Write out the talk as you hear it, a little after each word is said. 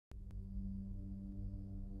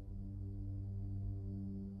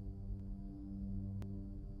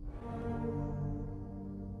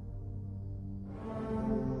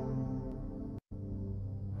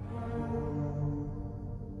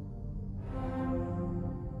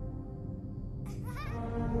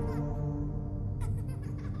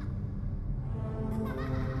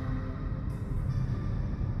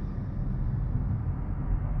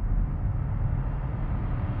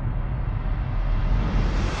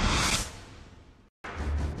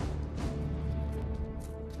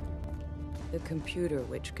The computer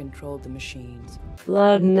which controlled the machines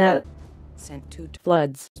Floodnet sent two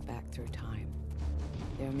floods back through time.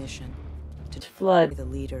 Their mission to flood the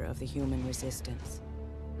leader of the human resistance,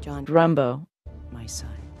 John Rumbo. my son.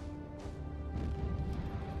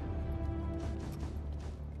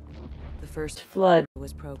 The first Flood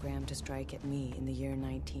was programmed to strike at me in the year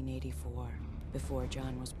 1984, before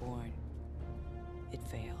John was born. It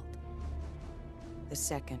failed. The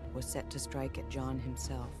second was set to strike at John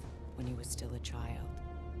himself when he was still a child.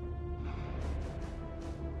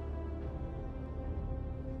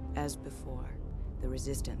 As before, the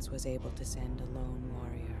resistance was able to send a lone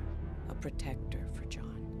warrior, a protector for John.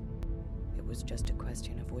 It was just a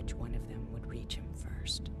question of which one of them would reach him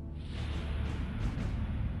first.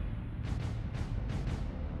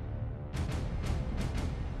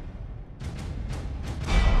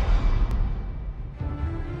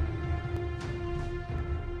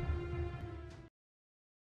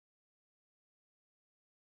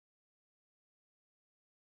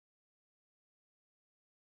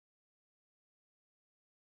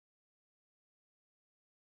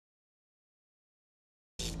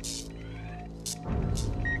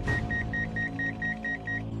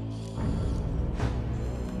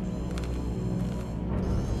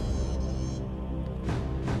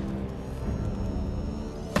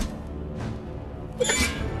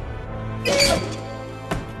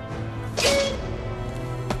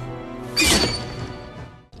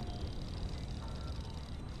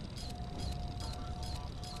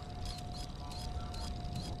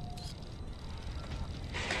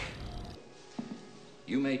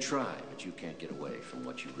 You may try, but you can't get away from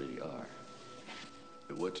what you really are.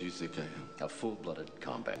 What do you think I am? A full-blooded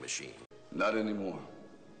combat machine. Not anymore.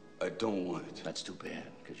 I don't want it. That's too bad,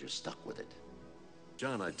 because you're stuck with it.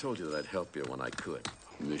 John, I told you that I'd help you when I could.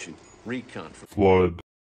 Mission? Recon for Flood.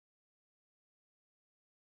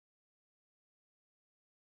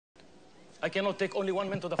 I cannot take only one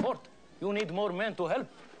man to the fort. You need more men to help.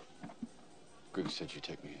 Griggs said you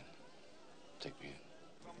take me in. Take me in.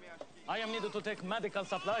 I am needed to take medical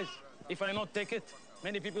supplies. If I not take it,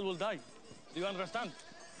 many people will die. Do you understand?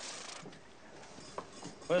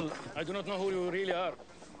 Well, I do not know who you really are.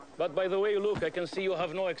 But by the way you look, I can see you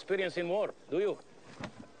have no experience in war. Do you?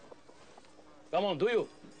 Come on, do you?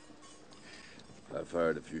 I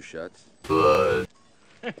fired a few shots. Flood.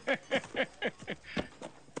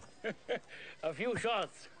 A few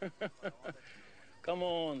shots. Come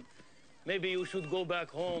on. Maybe you should go back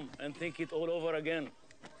home and think it all over again.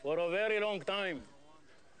 For a very long time.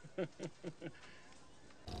 I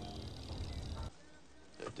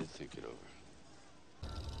did think it over.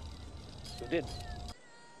 You did?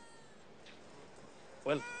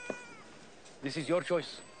 Well, this is your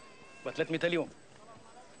choice. But let me tell you,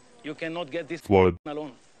 you cannot get this Flood.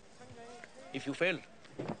 alone. If you fail,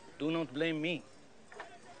 do not blame me.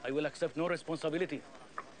 I will accept no responsibility.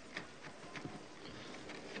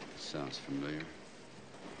 Sounds familiar.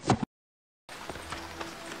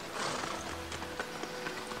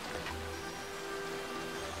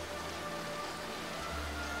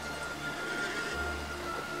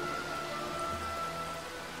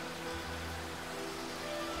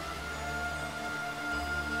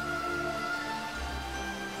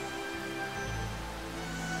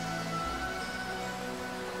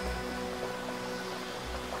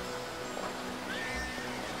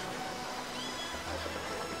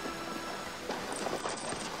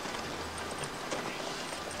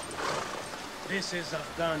 This is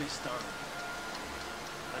Afghanistan.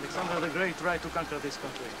 Alexander the Great tried to conquer this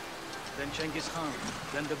country. Then Genghis Khan,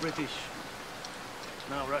 then the British.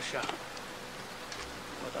 Now Russia.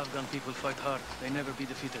 But Afghan people fight hard. They never be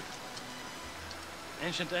defeated.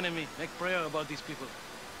 Ancient enemy, make prayer about these people.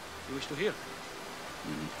 You wish to hear?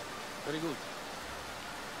 Very good.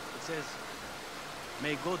 It says,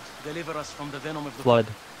 may God deliver us from the venom of the flood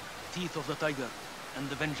teeth of the tiger, and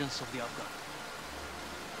the vengeance of the Afghan.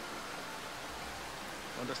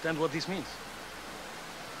 Understand what this means?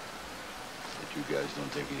 That you guys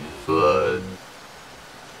don't take it. Flood.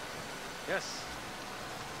 Yes.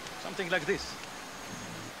 Something like this.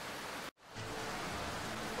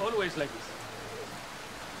 Always like this.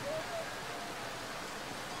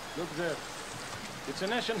 Look there. It's a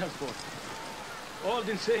national sport. Old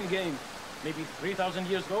insane game. Maybe 3,000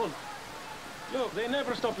 years old. Look, they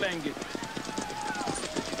never stop playing it.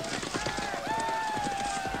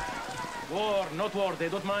 War, not war, they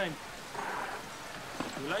don't mind.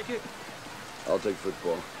 You like it? I'll take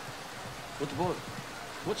football. Football?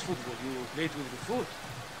 What's football? You play it with your foot?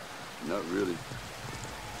 Not really.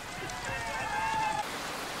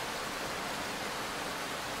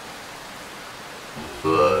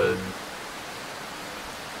 Flood.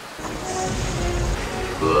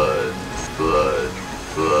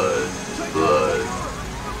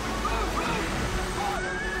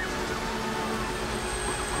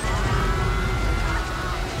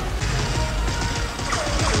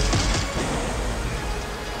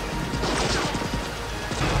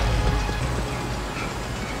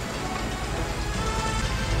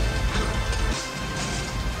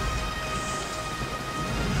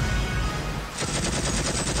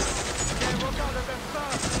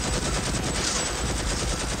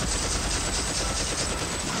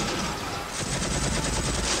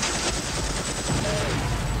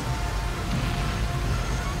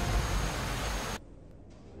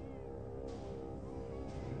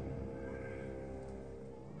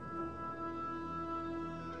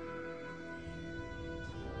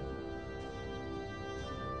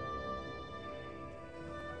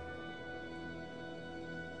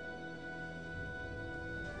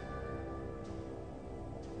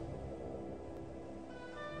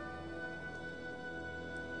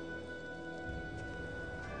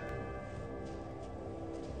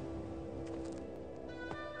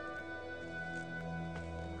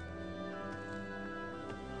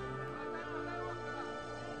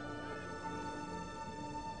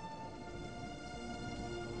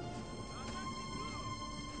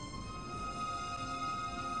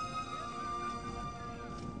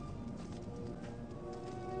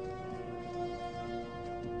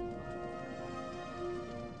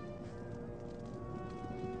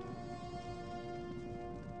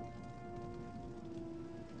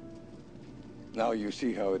 Now you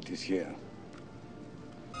see how it is here.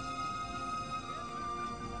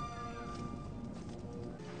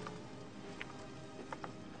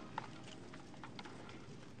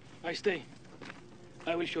 I stay.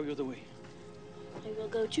 I will show you the way. I will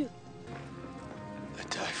go too. I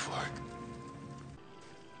die for it.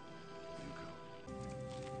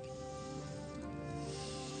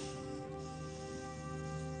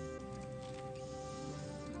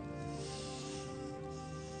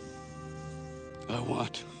 I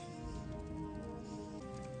want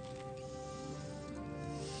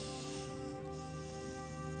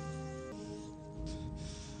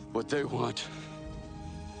what they want.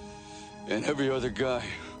 And every other guy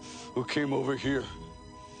who came over here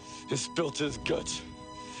and spilt his guts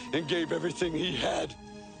and gave everything he had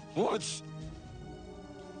once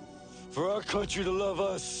for our country to love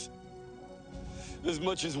us as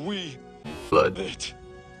much as we love it.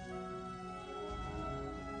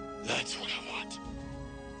 That's what I want.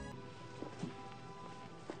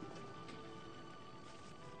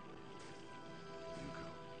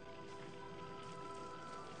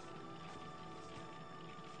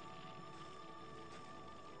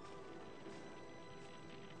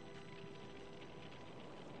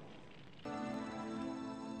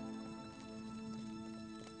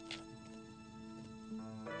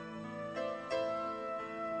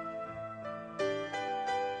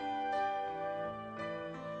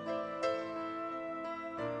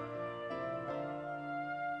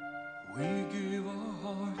 We gave our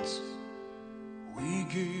hearts, we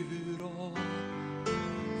gave it all.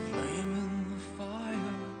 Flame in the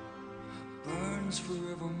fire burns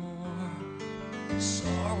forevermore.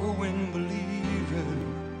 Sorrow in believing,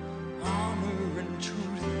 honor and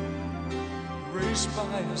truth, erased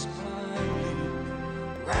by us blindly,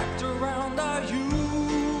 wrapped around our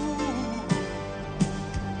youth.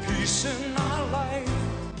 Peace in